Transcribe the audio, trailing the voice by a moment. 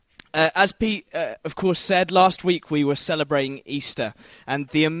As Pete, of course, said, last week we were celebrating Easter and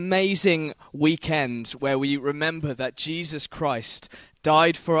the amazing weekend where we remember that Jesus Christ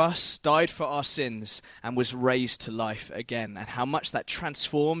died for us, died for our sins, and was raised to life again, and how much that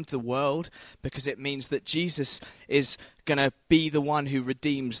transformed the world, because it means that Jesus is going to be the one who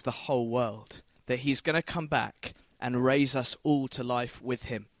redeems the whole world, that he's going to come back and raise us all to life with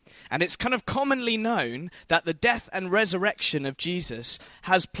him. And it's kind of commonly known that the death and resurrection of Jesus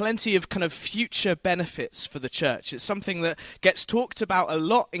has plenty of kind of future benefits for the church. It's something that gets talked about a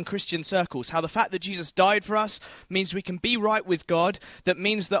lot in Christian circles, how the fact that Jesus died for us means we can be right with God. That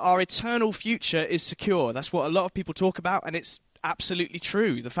means that our eternal future is secure. That's what a lot of people talk about, and it's absolutely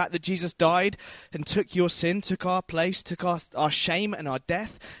true. The fact that Jesus died and took your sin, took our place, took our shame and our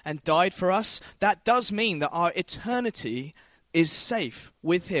death and died for us, that does mean that our eternity is safe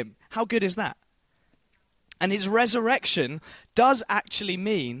with him. How good is that? And his resurrection does actually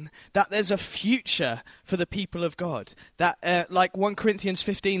mean that there's a future for the people of God. That, like 1 Corinthians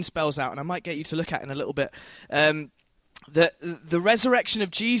 15 spells out, and I might get you to look at in a little bit, that the resurrection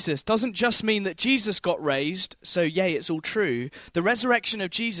of Jesus doesn't just mean that Jesus got raised, so yay, it's all true. The resurrection of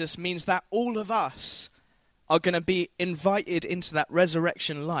Jesus means that all of us are going to be invited into that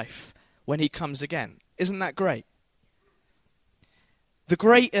resurrection life when he comes again. Isn't that great? The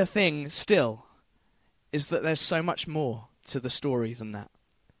greater thing still is that there's so much more to the story than that.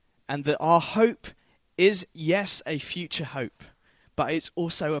 And that our hope is, yes, a future hope, but it's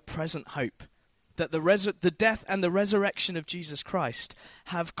also a present hope. That the death and the resurrection of Jesus Christ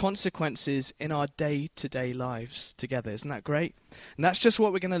have consequences in our day-to-day lives together. Isn't that great? And that's just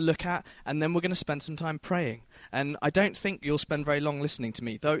what we're going to look at, and then we're going to spend some time praying. And I don't think you'll spend very long listening to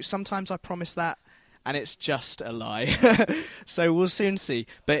me, though sometimes I promise that, and it's just a lie. So we'll soon see.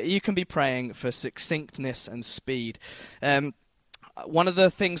 But you can be praying for succinctness and speed. One of the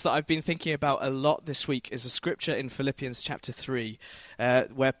things that I've been thinking about a lot this week is a scripture in Philippians chapter 3,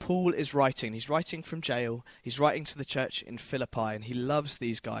 where Paul is writing. He's writing from jail. He's writing to the church in Philippi, and he loves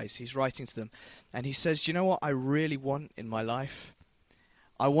these guys. He's writing to them. And he says, you know what I really want in my life?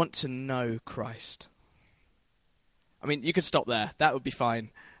 I want to know Christ. I mean, you could stop there. That would be fine.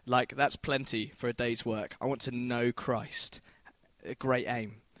 Like, that's plenty for a day's work. I want to know Christ. A great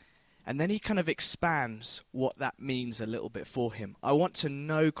aim. And then he kind of expands what that means a little bit for him. I want to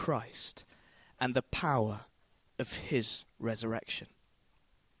know Christ and the power of his resurrection.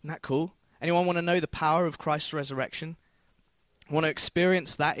 Isn't that cool? Anyone want to know the power of Christ's resurrection? Want to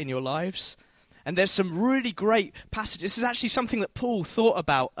experience that in your lives? And there's some really great passages. This is actually something that Paul thought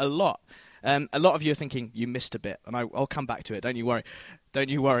about a lot. A lot of you are thinking, you missed a bit, and I'll come back to it. Don't you worry. Don't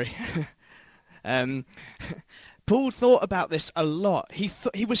you worry. Paul thought about this a lot.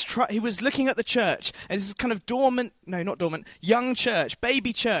 He was looking at the church, and this is kind of young church,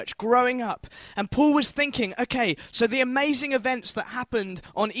 baby church, growing up. And Paul was thinking, okay, so the amazing events that happened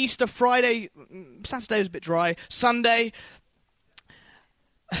on Easter Friday, Saturday was a bit dry, Sunday,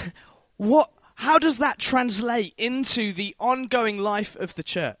 how does that translate into the ongoing life of the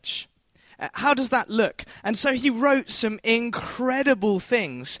church? How does that look? And so he wrote some incredible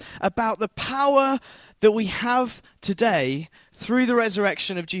things about the power that we have today through the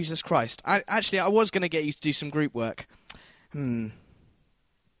resurrection of Jesus Christ. I was going to get you to do some group work. I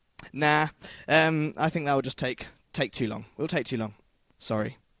think that will just take too long. It will take too long.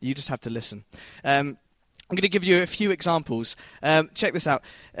 Sorry. You just have to listen. I'm going to give you a few examples. Check this out.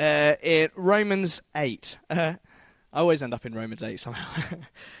 In Romans 8. I always end up in Romans 8 somehow.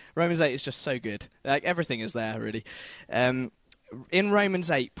 Romans 8 is just so good. Like, everything is there, really. In Romans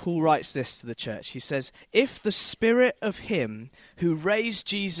 8, Paul writes this to the church. He says, if the spirit of him who raised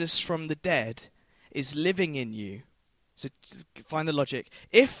Jesus from the dead is living in you, so find the logic.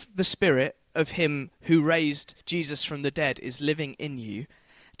 If the spirit of him who raised Jesus from the dead is living in you,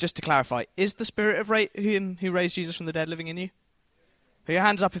 just to clarify, is the spirit of him who raised Jesus from the dead living in you? Put your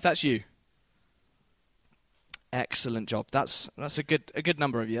hands up if that's you. Excellent job. That's a good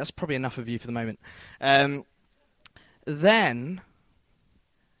number of you. That's probably enough of you for the moment. Then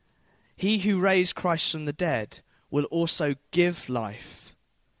he who raised Christ from the dead will also give life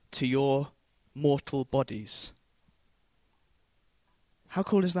to your mortal bodies. How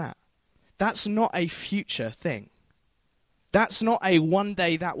cool is that? That's not a future thing. That's not a one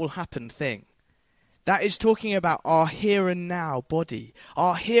day that will happen thing. That is talking about our here and now body,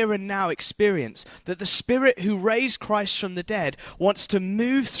 our here and now experience, that the Spirit who raised Christ from the dead wants to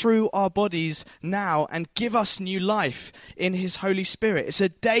move through our bodies now and give us new life in his Holy Spirit. It's a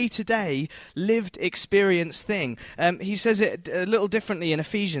day-to-day lived experience thing. He says it a little differently in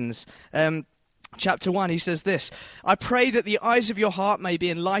Ephesians. chapter 1, he says this: I pray that the eyes of your heart may be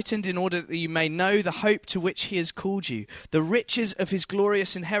enlightened in order that you may know the hope to which he has called you, the riches of his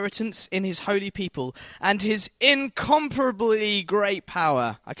glorious inheritance in his holy people, and his incomparably great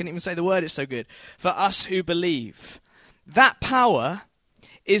power. I can't even say the word, it's so good. For us who believe. That power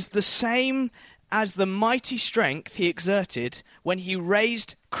is the same as the mighty strength he exerted when he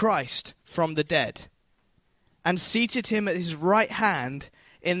raised Christ from the dead and seated him at his right hand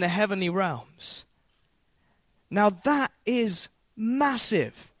in the heavenly realms. Now that is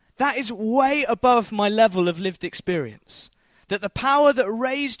massive. That is way above my level of lived experience. That the power that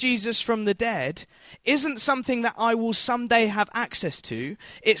raised Jesus from the dead isn't something that I will someday have access to.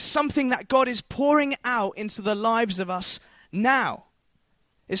 It's something that God is pouring out into the lives of us now.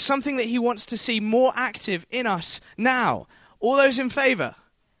 It's something that he wants to see more active in us now. All those in favour?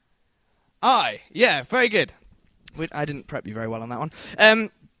 Aye. Yeah, very good. I didn't prep you very well on that one.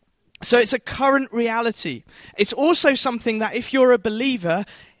 So it's a current reality. It's also something that, if you're a believer,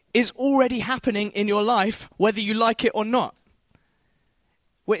 is already happening in your life, whether you like it or not.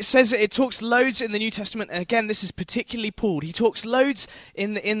 Where it says that it talks loads in the New Testament, and again, this is particularly Paul. He talks loads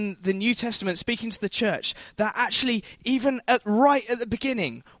in the New Testament, speaking to the church, that actually, even right at the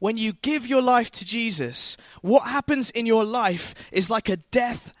beginning, when you give your life to Jesus, what happens in your life is like a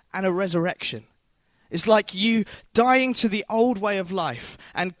death and a resurrection. It's like you dying to the old way of life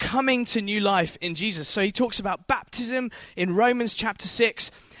and coming to new life in Jesus. So he talks about baptism in Romans chapter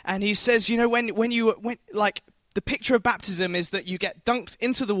 6, and he says, you know, when the picture of baptism is that you get dunked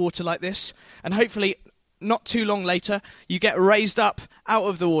into the water like this, and hopefully not too long later, you get raised up out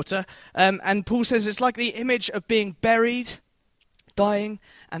of the water. And Paul says it's like the image of being buried, dying,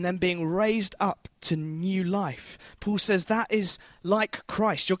 and then being raised up to new life. Paul says that is like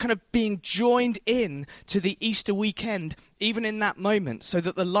Christ. You're kind of being joined in to the Easter weekend, even in that moment, so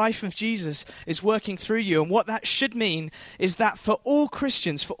that the life of Jesus is working through you. And what that should mean is that for all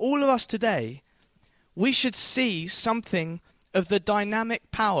Christians, for all of us today, we should see something of the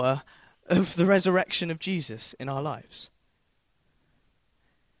dynamic power of the resurrection of Jesus in our lives.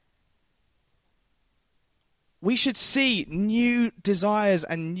 We should see new desires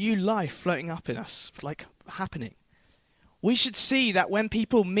and new life floating up in us, like happening. We should see that when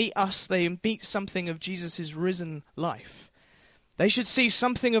people meet us, they meet something of Jesus' risen life. They should see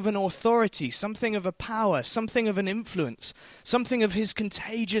something of an authority, something of a power, something of an influence, something of his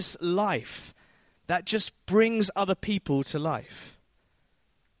contagious life that just brings other people to life.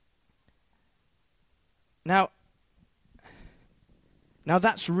 Now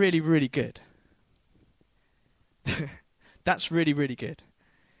that's really, really good. That's really, really good.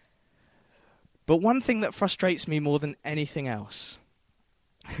 But one thing that frustrates me more than anything else,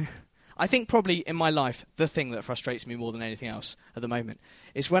 I think probably in my life, the thing that frustrates me more than anything else at the moment,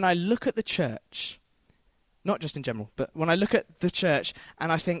 is when I look at the church, not just in general, but when I look at the church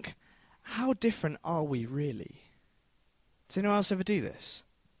and I think, how different are we really? Does anyone else ever do this?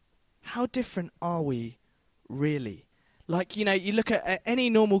 How different are we really? Like, you know, you look at any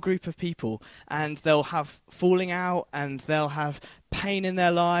normal group of people and they'll have falling out and they'll have pain in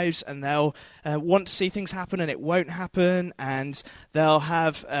their lives and they'll want to see things happen and it won't happen, and they'll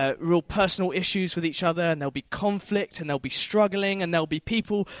have real personal issues with each other, and there'll be conflict and they'll be struggling and there'll be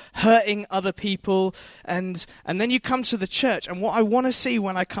people hurting other people, and then you come to the church, and what I want to see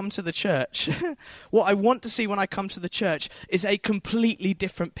when I come to the church, is a completely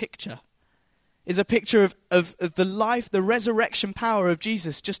different picture. Is a picture of the life, the resurrection power of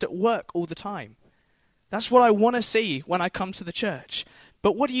Jesus just at work all the time. That's what I want to see when I come to the church.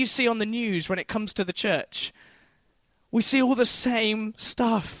 But what do you see on the news when it comes to the church? We see all the same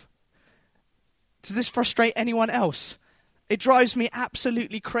stuff. Does this frustrate anyone else? It drives me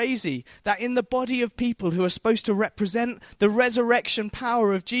absolutely crazy that in the body of people who are supposed to represent the resurrection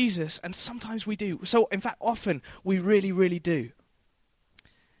power of Jesus, and sometimes we do, so in fact often we really, really do.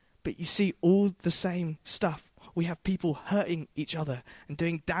 But you see all the same stuff. We have people hurting each other and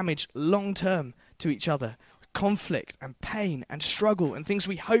doing damage long-term to each other. Conflict and pain and struggle and things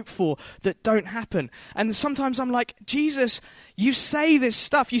we hope for that don't happen. And sometimes I'm like, Jesus, you say this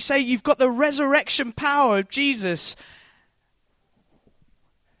stuff. You say you've got the resurrection power of Jesus.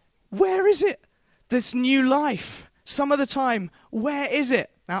 Where is it? This new life. Some of the time, where is it?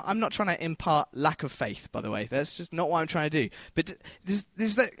 Now, I'm not trying to impart lack of faith, by the way. That's just not what I'm trying to do. But is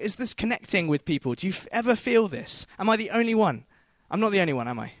this connecting with people? Do you ever feel this? Am I the only one? I'm not the only one,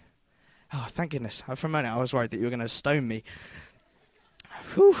 am I? Oh, thank goodness. For a moment, I was worried that you were going to stone me.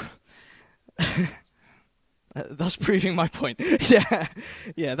 Whew. That's proving my point.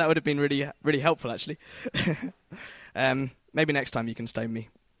 Yeah, that would have been really, really helpful, actually. Maybe next time you can stone me.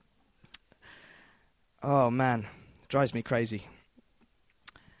 Oh man, drives me crazy.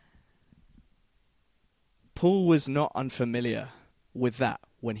 Paul was not unfamiliar with that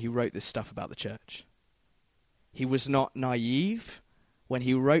when he wrote this stuff about the church. He was not naive when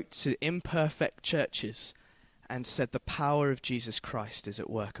he wrote to imperfect churches and said the power of Jesus Christ is at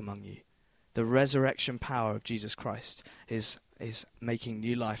work among you. The resurrection power of Jesus Christ is making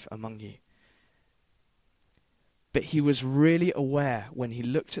new life among you. But he was really aware when he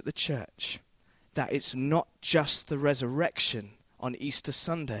looked at the church that it's not just the resurrection on Easter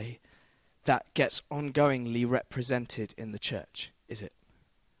Sunday that gets ongoingly represented in the church, is it?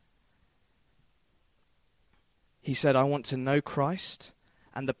 He said, I want to know Christ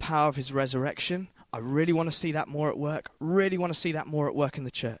and the power of his resurrection. I really want to see that more at work, really want to see that more at work in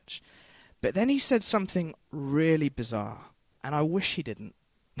the church. But then he said something really bizarre, and I wish he didn't.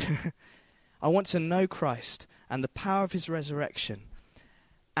 I want to know Christ and the power of his resurrection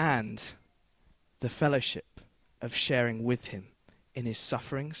and the fellowship of sharing with him in his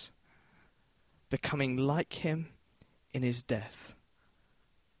sufferings, becoming like him in his death,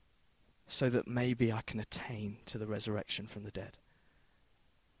 so that maybe I can attain to the resurrection from the dead.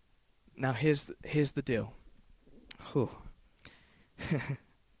 Now here's the deal.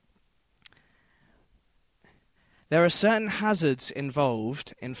 There are certain hazards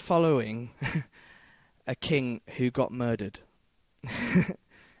involved in following a king who got murdered.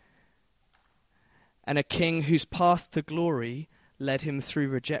 And a king whose path to glory led him through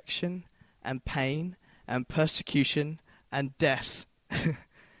rejection and pain and persecution and death.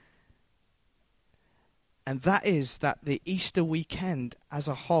 And that is that the Easter weekend as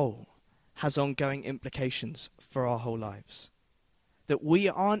a whole has ongoing implications for our whole lives. That we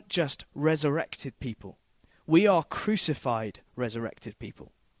aren't just resurrected people. We are crucified, resurrected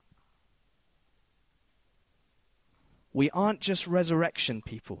people. We aren't just resurrection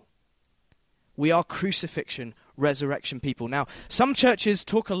people. We are crucifixion, resurrection people. Now, some churches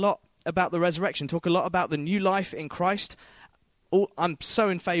talk a lot about the resurrection, talk a lot about the new life in Christ. I'm so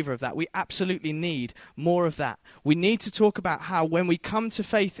in favor of that. We absolutely need more of that. We need to talk about how when we come to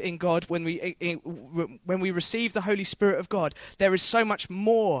faith in God, when we receive the Holy Spirit of God, there is so much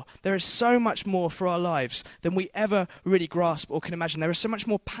more. There is so much more for our lives than we ever really grasp or can imagine. There is so much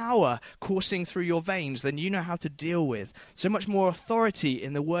more power coursing through your veins than you know how to deal with. So much more authority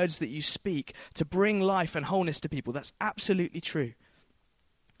in the words that you speak to bring life and wholeness to people. That's absolutely true.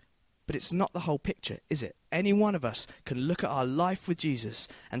 But it's not the whole picture, is it? Any one of us can look at our life with Jesus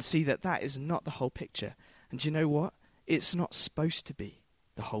and see that that is not the whole picture. And do you know what? It's not supposed to be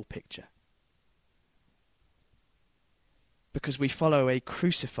the whole picture. Because we follow a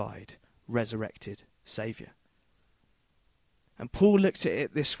crucified, resurrected Saviour. And Paul looked at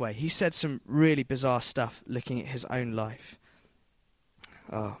it this way. He said some really bizarre stuff looking at his own life.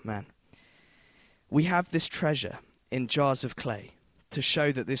 Oh, man. We have this treasure in jars of clay to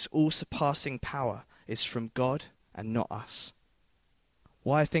show that this all-surpassing power is from God and not us.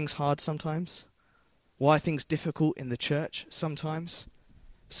 Why are things hard sometimes? Why are things difficult in the church sometimes?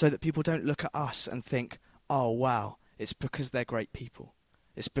 So that people don't look at us and think, oh, wow, it's because they're great people.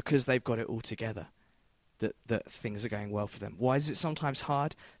 It's because they've got it all together that things are going well for them. Why is it sometimes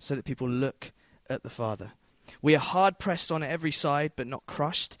hard? So that people look at the Father. We are hard-pressed on every side, but not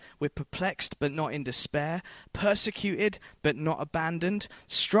crushed. We're perplexed, but not in despair. Persecuted, but not abandoned.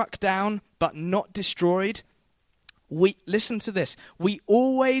 Struck down, but not destroyed. Listen to this. We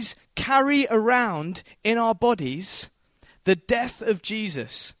always carry around in our bodies the death of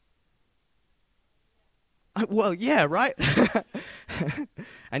Jesus. Well, yeah, right?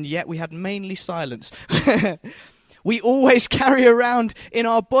 And yet we had mainly silence. We always carry around in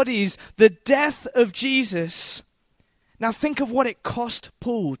our bodies the death of Jesus. Now think of what it cost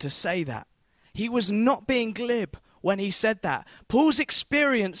Paul to say that. He was not being glib when he said that. Paul's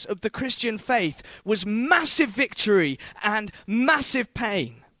experience of the Christian faith was massive victory and massive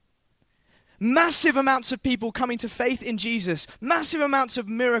pain. Massive amounts of people coming to faith in Jesus, massive amounts of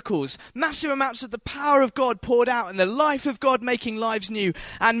miracles, massive amounts of the power of God poured out and the life of God making lives new,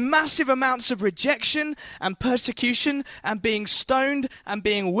 and massive amounts of rejection and persecution and being stoned and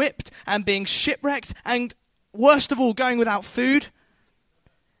being whipped and being shipwrecked and, worst of all, going without food.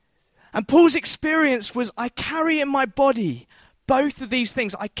 And Paul's experience was, I carry in my body both of these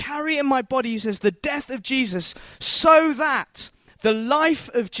things. I carry in my body, he says, the death of Jesus, so that the life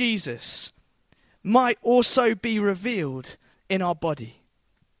of Jesus might also be revealed in our body.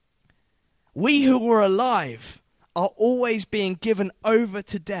 We who were alive are always being given over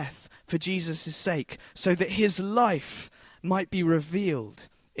to death for Jesus' sake, so that his life might be revealed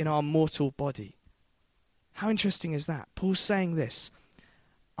in our mortal body. How interesting is that? Paul's saying this.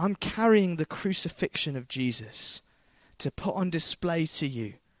 I'm carrying the crucifixion of Jesus to put on display to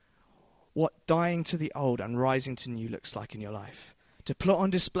you what dying to the old and rising to new looks like in your life. To put on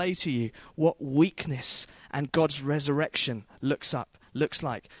display to you what weakness and God's resurrection looks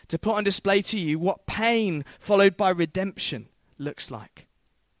like. To put on display to you what pain followed by redemption looks like.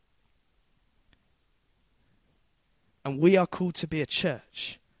 And we are called to be a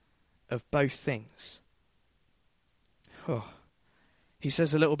church of both things. Oh. He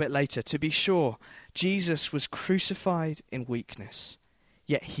says a little bit later, to be sure, Jesus was crucified in weakness,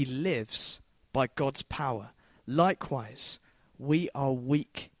 yet he lives by God's power. Likewise, we are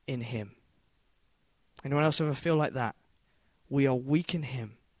weak in him. Anyone else ever feel like that? We are weak in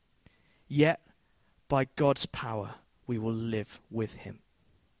him, yet by God's power, we will live with him.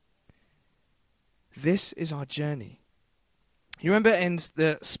 This is our journey. You remember in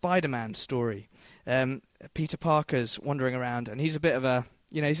the Spider-Man story, Peter Parker's wandering around, and he's a bit of a,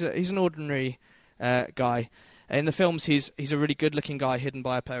 he's an ordinary guy. In the films, he's a really good-looking guy hidden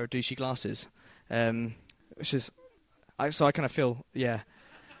by a pair of douchey glasses, which is, so I kind of feel,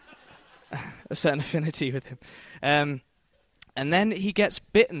 a certain affinity with him. And then he gets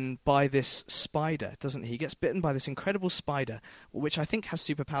bitten by this spider, doesn't he? He gets bitten by this incredible spider, which I think has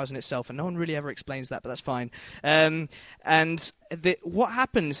superpowers in itself, and no one really ever explains that, but that's fine. What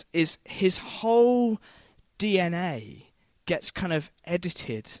happens is his whole DNA gets kind of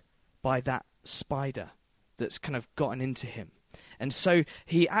edited by that spider that's kind of gotten into him. And so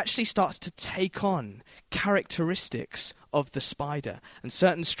he actually starts to take on characteristics of the spider, and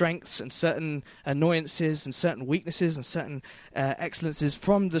certain strengths and certain annoyances and certain weaknesses and certain excellences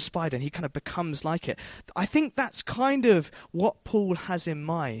from the spider, and he kind of becomes like it. I think that's kind of what Paul has in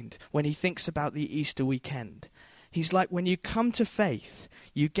mind when he thinks about the Easter weekend. He's like, when you come to faith,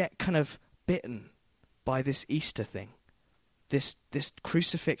 you get kind of bitten by this Easter thing, this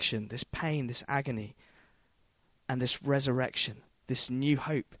crucifixion, this pain, this agony, and this resurrection. This new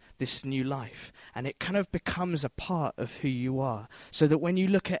hope, this new life. And it kind of becomes a part of who you are. So that when you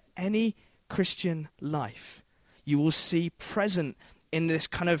look at any Christian life, you will see present in this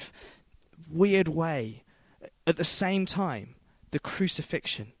kind of weird way, at the same time, the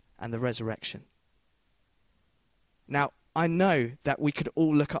crucifixion and the resurrection. Now, I know that we could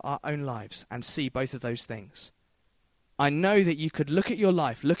all look at our own lives and see both of those things. I know that you could look at your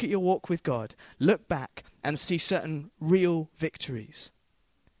life, look at your walk with God, look back and see certain real victories.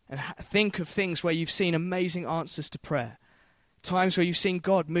 And think of things where you've seen amazing answers to prayer. Times where you've seen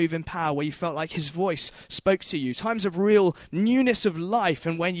God move in power, where you felt like his voice spoke to you. Times of real newness of life,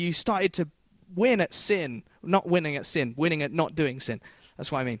 and when you started to win at sin. Not winning at sin, winning at not doing sin.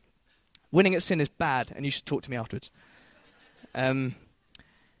 That's what I mean. Winning at sin is bad, and you should talk to me afterwards.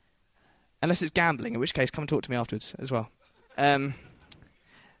 Unless it's gambling, in which case come and talk to me afterwards as well.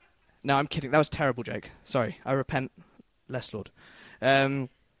 No, I'm kidding. That was a terrible joke. Sorry. I repent. Less, Lord.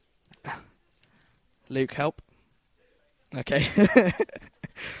 Luke, help. Okay.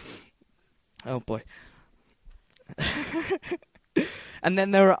 Oh, boy. And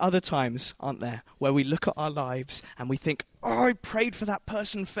then there are other times, aren't there, where we look at our lives and we think, oh, I prayed for that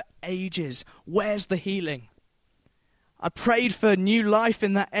person for ages. Where's the healing? I prayed for new life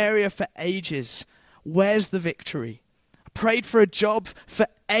in that area for ages. Where's the victory? I prayed for a job for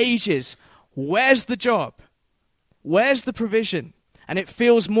ages. Where's the job? Where's the provision? And it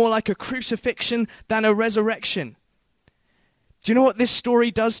feels more like a crucifixion than a resurrection. Do you know what this story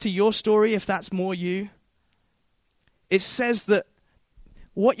does to your story if that's more you? It says that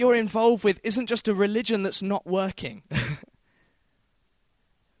what you're involved with isn't just a religion that's not working.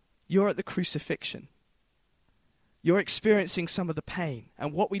 You're at the crucifixion. You're experiencing some of the pain.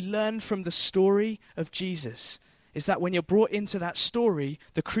 And what we learn from the story of Jesus is that when you're brought into that story,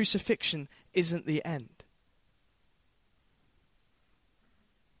 the crucifixion isn't the end.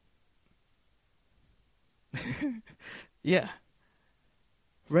 Yeah.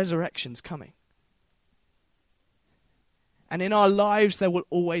 Resurrection's coming. And in our lives, there will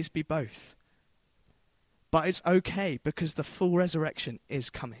always be both. But it's okay because the full resurrection is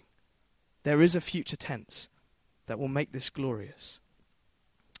coming. There is a future tense that will make this glorious.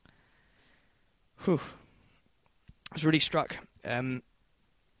 Whew. I was really struck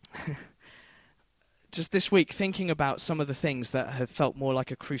just this week thinking about some of the things that have felt more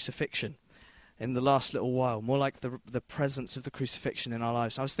like a crucifixion in the last little while, more like the presence of the crucifixion in our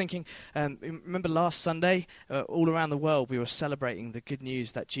lives. I was thinking, remember last Sunday, all around the world we were celebrating the good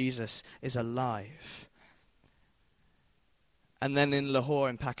news that Jesus is alive. And then in Lahore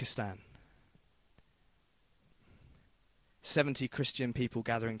in Pakistan, 70 Christian people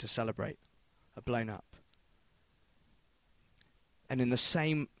gathering to celebrate are blown up. And in the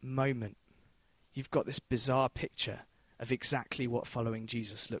same moment, you've got this bizarre picture of exactly what following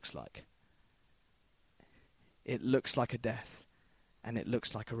Jesus looks like. It looks like a death, and it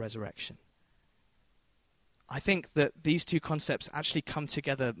looks like a resurrection. I think that these two concepts actually come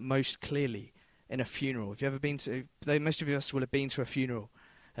together most clearly in a funeral. Have you ever been to, most of us will have been to a funeral,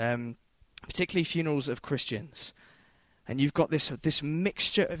 particularly funerals of Christians. And you've got this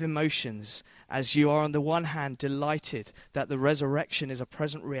mixture of emotions as you are on the one hand delighted that the resurrection is a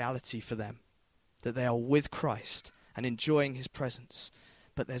present reality for them, that they are with Christ and enjoying his presence.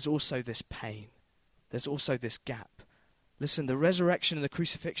 But there's also this pain. There's also this gap. Listen, the resurrection and the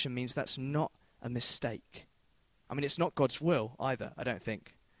crucifixion means that's not a mistake. I mean, it's not God's will either, I don't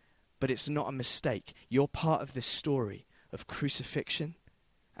think. But it's not a mistake. You're part of this story of crucifixion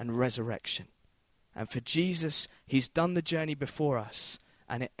and resurrection. And for Jesus, he's done the journey before us,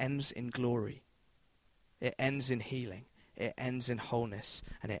 and it ends in glory. It ends in healing. It ends in wholeness,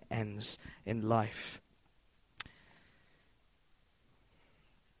 and it ends in life.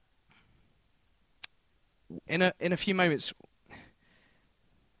 In a few moments...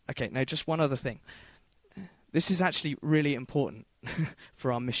 Okay, no, just one other thing. This is actually really important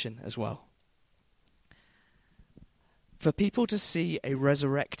for our mission as well. For people to see a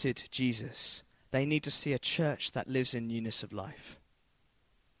resurrected Jesus, they need to see a church that lives in newness of life,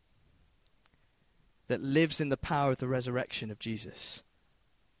 that lives in the power of the resurrection of Jesus.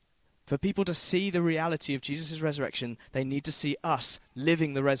 For people to see the reality of Jesus' resurrection, they need to see us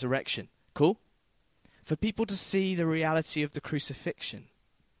living the resurrection. Cool? For people to see the reality of the crucifixion,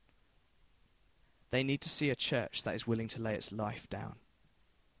 they need to see a church that is willing to lay its life down,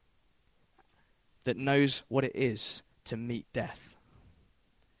 that knows what it is to meet death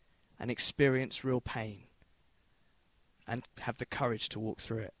and experience real pain and have the courage to walk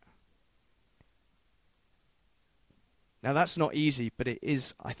through it. Now that's not easy, but it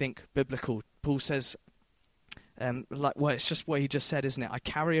is, I think, biblical. Paul says, it's just what he just said, isn't it? I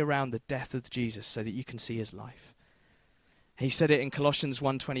carry around the death of Jesus so that you can see his life. He said it in Colossians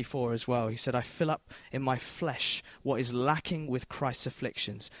 1:24 as well. He said, I fill up in my flesh what is lacking with Christ's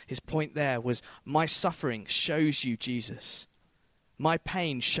afflictions. His point there was, my suffering shows you Jesus. My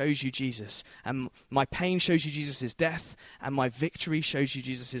pain shows you Jesus. And my pain shows you Jesus' death, and my victory shows you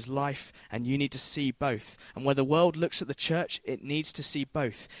Jesus' life, and you need to see both. And when the world looks at the church, it needs to see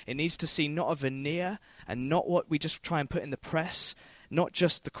both. It needs to see not a veneer, and not what we just try and put in the press, not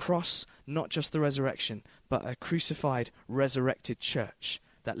just the cross, not just the resurrection, but a crucified, resurrected church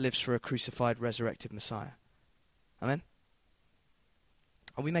that lives for a crucified, resurrected Messiah. Amen?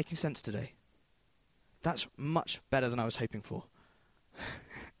 Are we making sense today? That's much better than I was hoping for.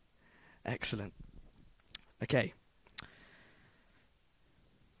 Excellent. Okay.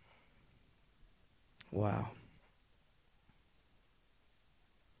 Wow.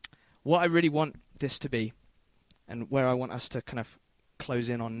 What I really want this to be, and where I want us to kind of close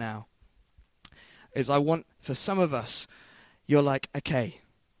in on now, is I want, for some of us, you're like, okay,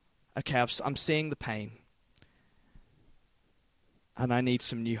 I'm seeing the pain, and I need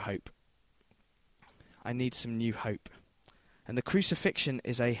some new hope. I need some new hope. And the crucifixion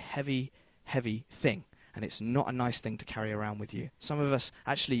is a heavy, heavy thing, and it's not a nice thing to carry around with you. Some of us,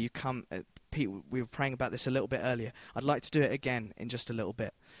 actually, Pete, we were praying about this a little bit earlier. I'd like to do it again in just a little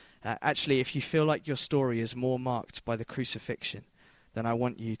bit. Actually, if you feel like your story is more marked by the crucifixion, then I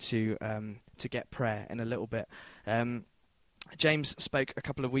want you to get prayer in a little bit. James spoke a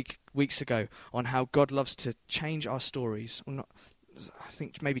couple of weeks ago on how God loves to change our stories. Well, I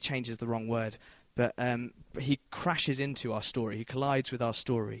think maybe change is the wrong word, but he crashes into our story. He collides with our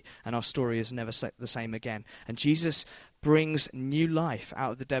story, and our story is never the same again. And Jesus brings new life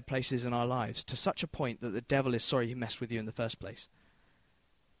out of the dead places in our lives to such a point that the devil is sorry he messed with you in the first place.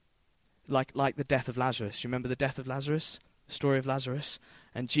 Like the death of Lazarus. You remember the death of Lazarus? The story of Lazarus?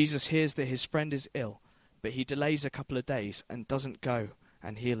 And Jesus hears that his friend is ill, but he delays a couple of days and doesn't go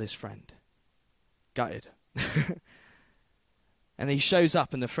and heal his friend. Gutted. And he shows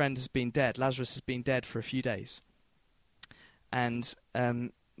up and the friend has been dead. Lazarus has been dead for a few days. And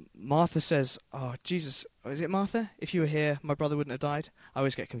Martha says, oh, Jesus, is it Martha? If you were here, my brother wouldn't have died. I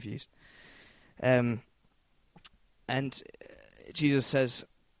always get confused. And Jesus says,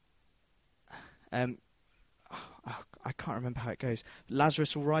 I can't remember how it goes.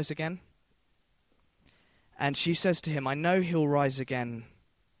 Lazarus will rise again. And she says to him, I know he'll rise again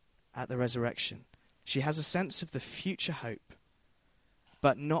at the resurrection. She has a sense of the future hope,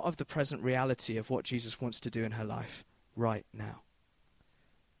 but not of the present reality of what Jesus wants to do in her life right now.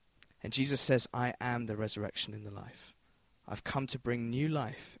 And Jesus says, I am the resurrection and the life. I've come to bring new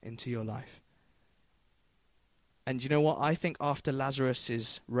life into your life. And you know what? I think after Lazarus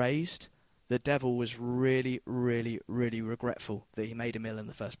is raised, the devil was really, really, really regretful that he made him ill in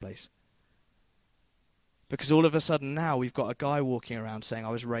the first place. Because all of a sudden now we've got a guy walking around saying, I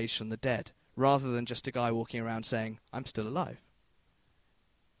was raised from the dead, rather than just a guy walking around saying, I'm still alive.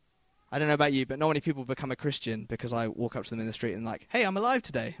 I don't know about you, but not many people become a Christian because I walk up to them in the street and like, hey, I'm alive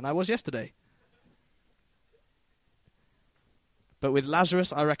today, and I was yesterday. But with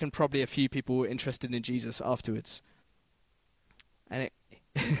Lazarus, I reckon probably a few people were interested in Jesus afterwards. And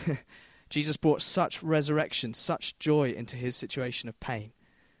Jesus brought such resurrection, such joy into his situation of pain.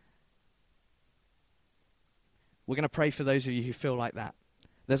 We're going to pray for those of you who feel like that.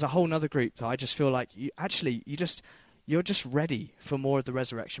 There's a whole other group that I just feel like you're just ready for more of the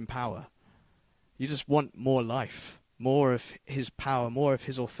resurrection power. You just want more life, more of his power, more of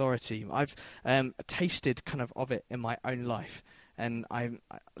his authority. I've tasted kind of it in my own life. And I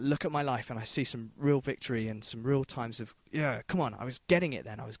look at my life and I see some real victory and some real times of, yeah, come on, I was getting it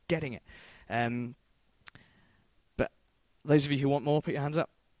then. I was getting it. But those of you who want more, put your hands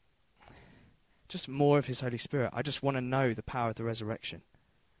up. Just more of his Holy Spirit. I just want to know the power of the resurrection.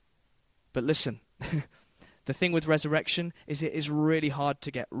 But listen, the thing with resurrection is it is really hard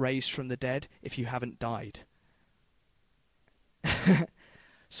to get raised from the dead if you haven't died.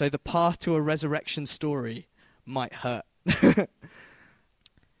 So the path to a resurrection story might hurt.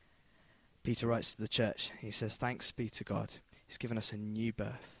 Peter writes to the church, he says, thanks be to God. He's given us a new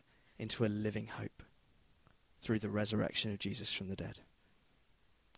birth into a living hope through the resurrection of Jesus from the dead.